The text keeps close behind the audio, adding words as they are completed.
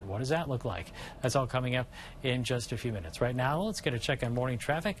does that look like? That's all coming up in just a few minutes. Right now, let's get a check on morning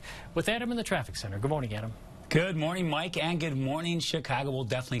traffic with Adam in the traffic center. Good morning, Adam. Good morning, Mike, and good morning, Chicago. Will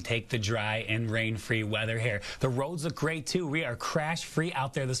definitely take the dry and rain-free weather here. The roads look great, too. We are crash-free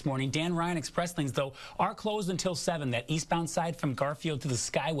out there this morning. Dan Ryan Express lanes, though, are closed until 7. That eastbound side from Garfield to the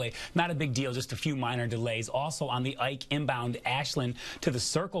Skyway, not a big deal, just a few minor delays. Also on the Ike inbound Ashland to the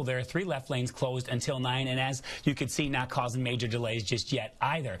Circle there, 3 left lanes closed until 9, and as you can see, not causing major delays just yet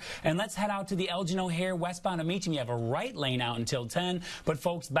either. And let's head out to the Elgin O'Hare westbound of Meacham. You have a right lane out until 10, but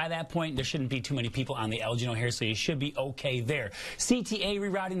folks, by that point, there shouldn't be too many people on the Elgin O'Hare, so you should be okay there. CTA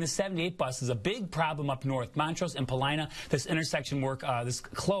rerouting the 78 bus is a big problem up north. Montrose and Paulina, this intersection work, this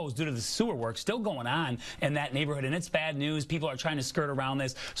closed due to the sewer work still going on in that neighborhood, and it's bad news. People are trying to skirt around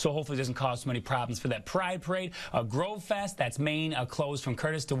this, so hopefully it doesn't cause so many problems for that Pride Parade. Grove Fest, that's Main, closed from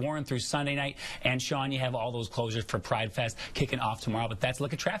Curtis to Warren through Sunday night, and Sean, you have all those closures for Pride Fest kicking off tomorrow, but that's a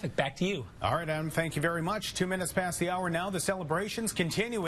look at traffic. Back to you. All right, Adam, thank you very much. 2 minutes past the hour now. The celebrations continue.